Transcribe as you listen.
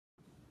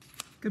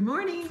Good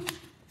morning.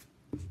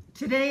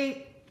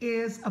 Today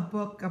is a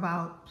book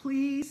about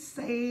Please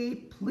Say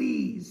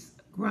Please,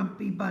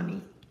 Grumpy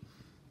Bunny.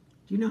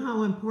 Do you know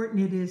how important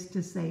it is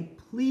to say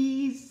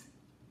please?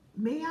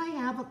 May I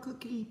have a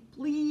cookie,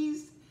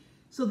 please?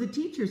 So the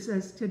teacher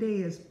says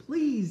today is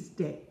Please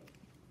Day.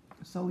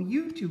 So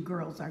you two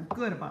girls are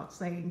good about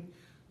saying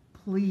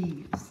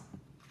please.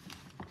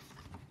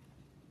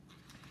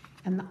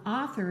 And the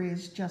author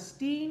is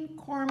Justine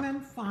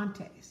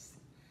Corman-Fontes.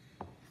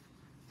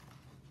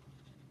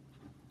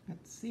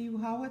 Let's see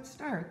how it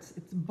starts.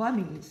 It's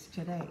bunnies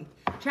today.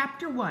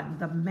 Chapter 1,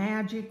 The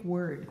Magic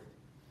Word.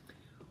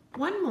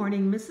 One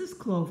morning, Mrs.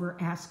 Clover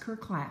asked her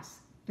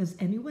class, "Does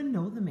anyone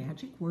know the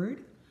magic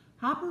word?"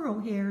 Hopper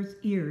O'Hare's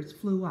ears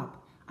flew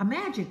up. A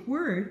magic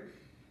word?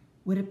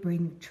 Would it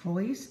bring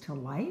choice to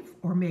life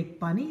or make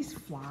bunnies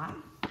fly?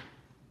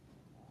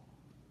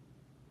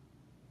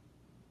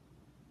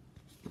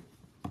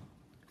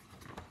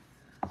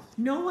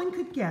 No one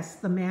could guess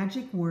the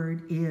magic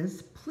word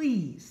is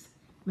please,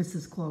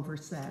 Mrs. Clover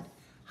said.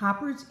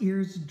 Hopper's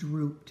ears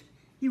drooped.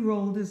 He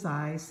rolled his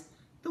eyes.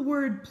 The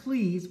word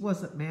please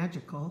wasn't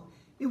magical.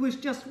 It was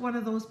just one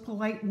of those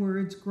polite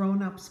words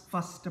grown-ups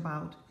fussed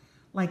about,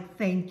 like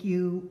thank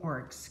you or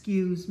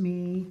excuse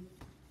me.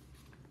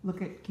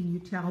 Can you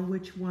tell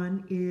which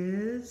one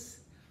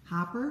is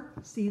Hopper?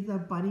 See the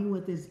bunny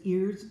with his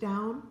ears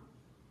down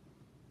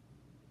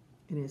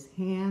and his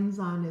hands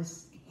on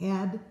his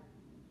head?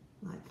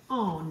 Like,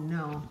 oh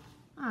no,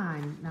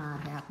 I'm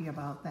not happy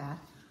about that.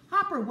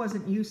 Hopper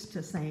wasn't used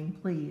to saying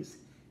please.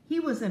 He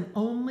was an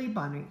only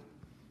bunny.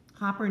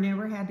 Hopper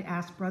never had to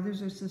ask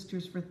brothers or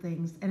sisters for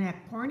things, and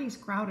at Corny's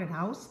crowded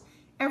house,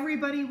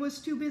 everybody was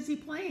too busy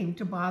playing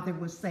to bother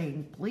with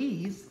saying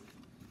please.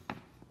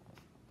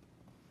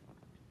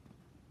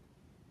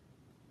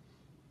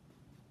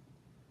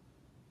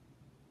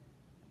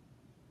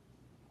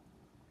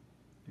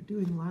 They're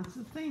doing lots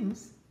of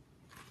things.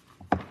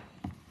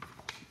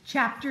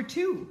 Chapter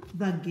 2,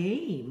 The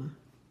Game.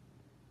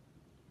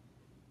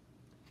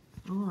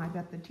 Oh, I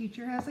bet the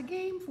teacher has a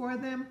game for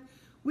them.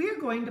 We're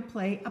going to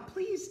play a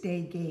Please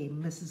Day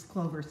game, Mrs.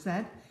 Clover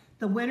said.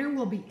 The winner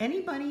will be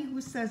anybody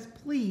who says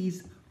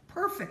please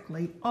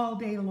perfectly all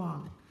day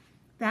long.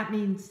 That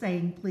means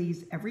saying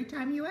please every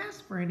time you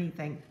ask for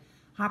anything.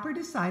 Hopper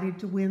decided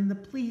to win the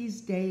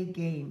Please Day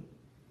game.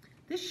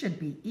 This should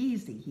be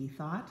easy, he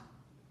thought.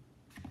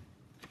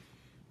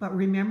 But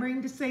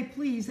remembering to say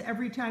please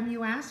every time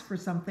you ask for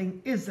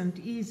something isn't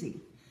easy.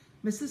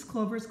 Mrs.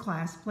 Clover's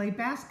class played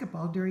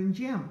basketball during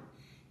gym.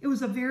 It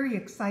was a very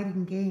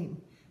exciting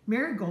game.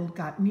 Marigold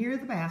got near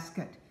the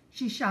basket.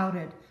 She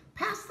shouted,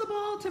 "Pass the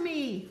ball to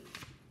me!"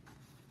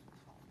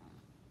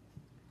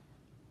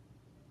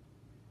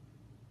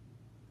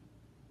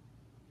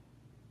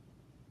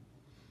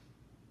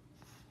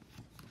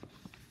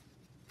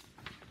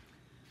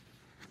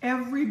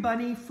 Every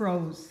bunny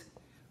froze.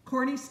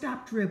 Corny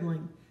stopped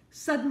dribbling.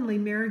 Suddenly,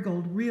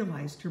 Marigold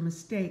realized her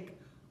mistake.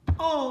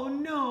 "Oh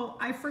no,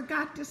 I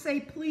forgot to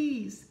say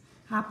please."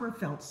 Hopper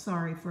felt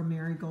sorry for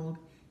Marigold.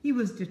 He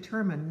was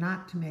determined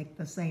not to make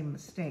the same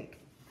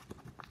mistake.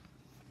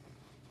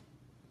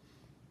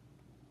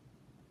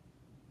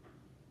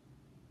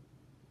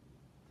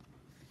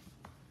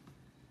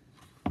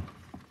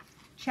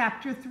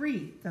 Chapter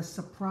 3, The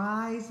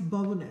Surprise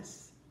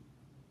Bonus.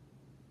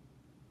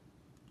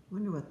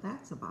 Wonder what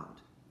that's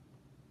about.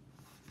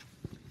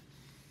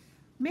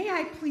 "May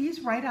I please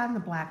write on the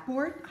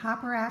blackboard?"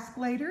 Hopper asked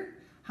later.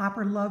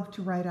 Hopper loved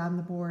to write on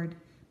the board.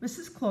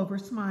 Mrs. Clover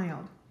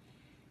smiled.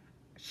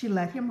 She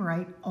let him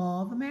write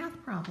all the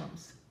math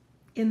problems.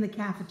 In the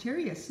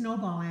cafeteria,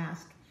 Snowball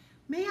asked,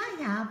 "May I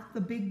have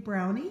the big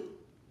brownie?"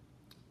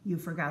 "You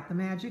forgot the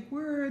magic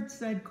word,"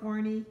 said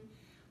Corny.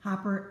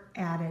 Hopper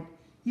added,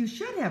 "You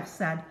should have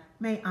said,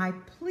 'May I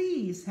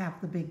please have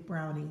the big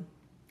brownie?'"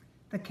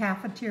 The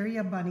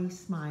cafeteria bunny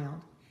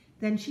smiled.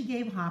 Then she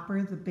gave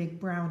Hopper the big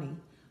brownie.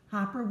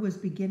 Hopper was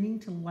beginning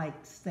to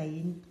like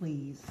saying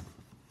please.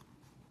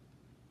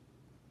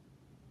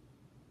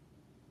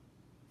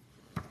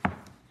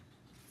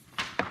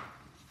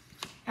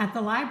 At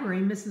the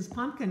library, Mrs.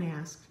 Pumpkin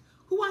asked,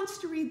 "Who wants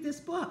to read this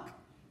book?"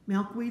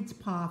 Milkweed's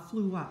paw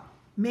flew up.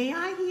 "May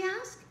I?" he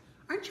asked.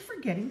 "Aren't you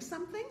forgetting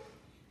something?"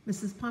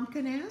 Mrs.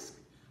 Pumpkin asked.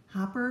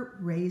 Hopper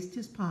raised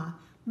his paw.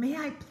 "May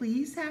I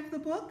please have the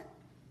book?"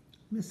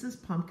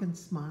 Mrs. Pumpkin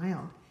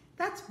smiled.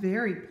 "That's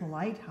very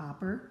polite,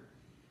 Hopper."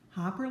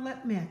 Hopper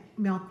let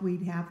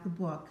Milkweed have the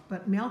book,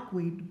 but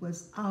Milkweed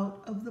was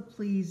out of the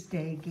Please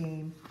Day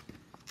game.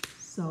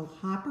 So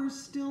Hopper's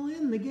still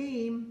in the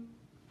game.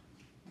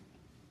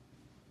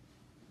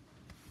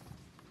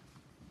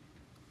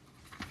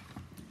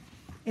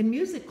 In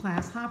music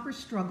class, Hopper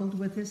struggled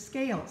with his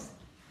scales.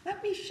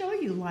 "Let me show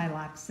you,"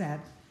 Lilac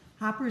said.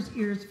 Hopper's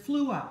ears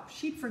flew up.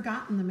 She'd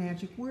forgotten the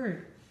magic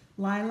word.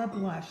 Lila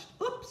blushed.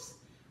 "Oops,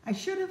 I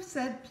should have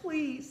said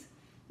please."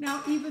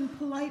 Now even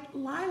polite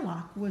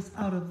Lilac was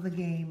out of the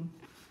game.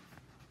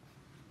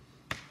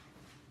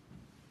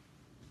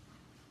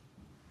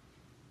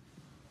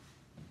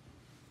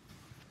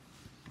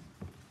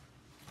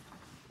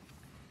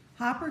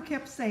 Hopper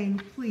kept saying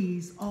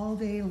please all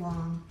day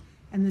long,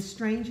 and the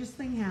strangest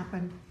thing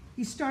happened.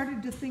 He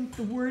started to think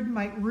the word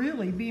might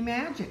really be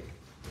magic.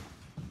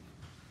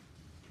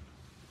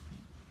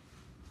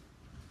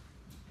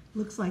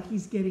 Looks like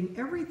he's getting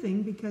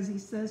everything because he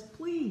says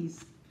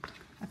please.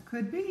 That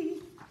could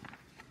be.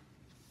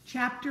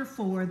 Chapter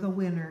 4, The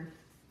Winner.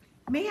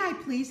 May I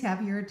please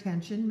have your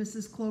attention,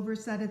 Mrs. Clover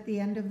said at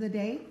the end of the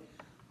day.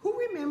 Who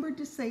remembered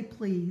to say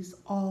please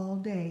all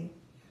day?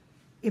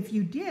 If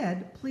you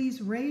did,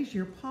 please raise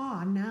your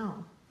paw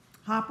now.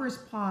 Hopper's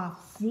paw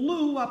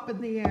flew up in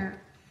the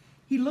air.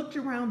 He looked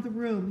around the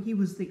room. He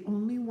was the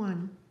only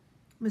one.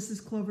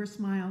 Mrs. Clover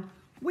smiled.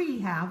 We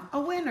have a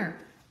winner.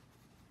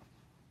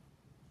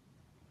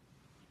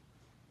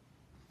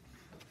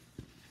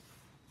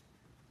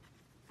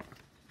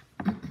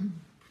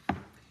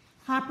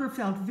 Hopper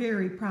felt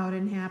very proud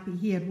and happy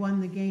he had won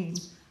the game,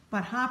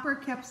 but Hopper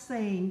kept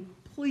saying,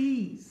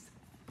 please.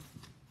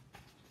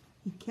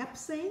 He kept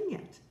saying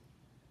it.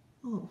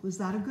 Oh, was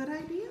that a good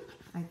idea?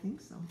 I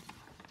think so.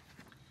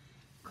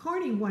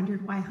 Corny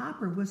wondered why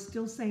Hopper was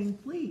still saying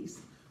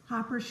please.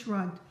 Hopper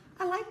shrugged.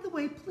 I like the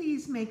way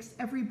please makes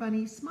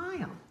everybody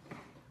smile.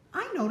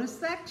 I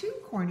noticed that too,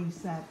 Corny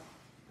said.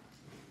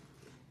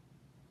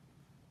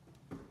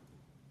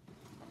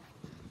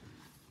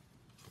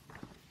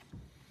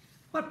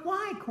 But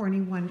why,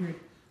 Corny wondered.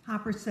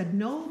 Hopper said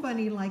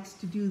nobody likes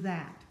to do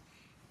that,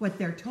 what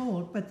they're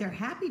told, but they're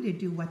happy to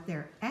do what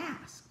they're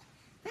asked.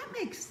 That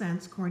makes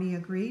sense, Corny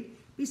agreed.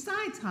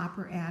 Besides,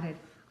 Hopper added,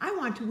 I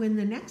want to win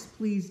the next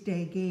Please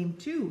Day game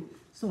too,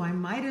 so I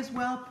might as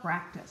well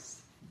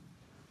practice.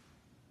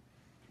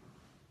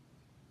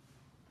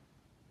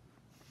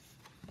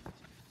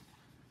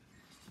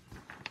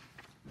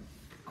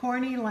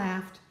 Corny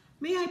laughed.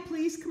 May I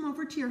please come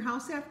over to your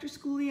house after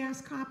school, he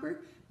asked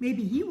Hopper.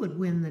 Maybe he would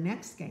win the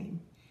next game.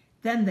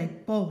 Then they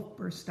both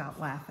burst out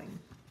laughing.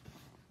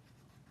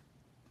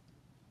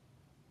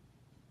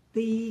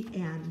 The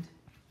end.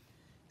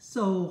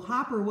 So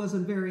Hopper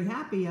wasn't very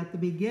happy at the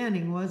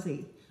beginning, was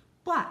he?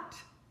 But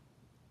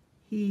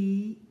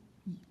he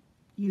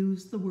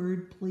used the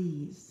word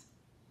please.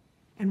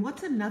 And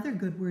what's another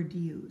good word to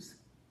use?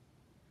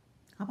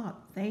 How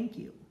about thank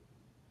you?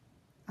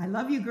 I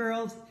love you,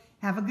 girls.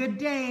 Have a good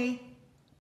day.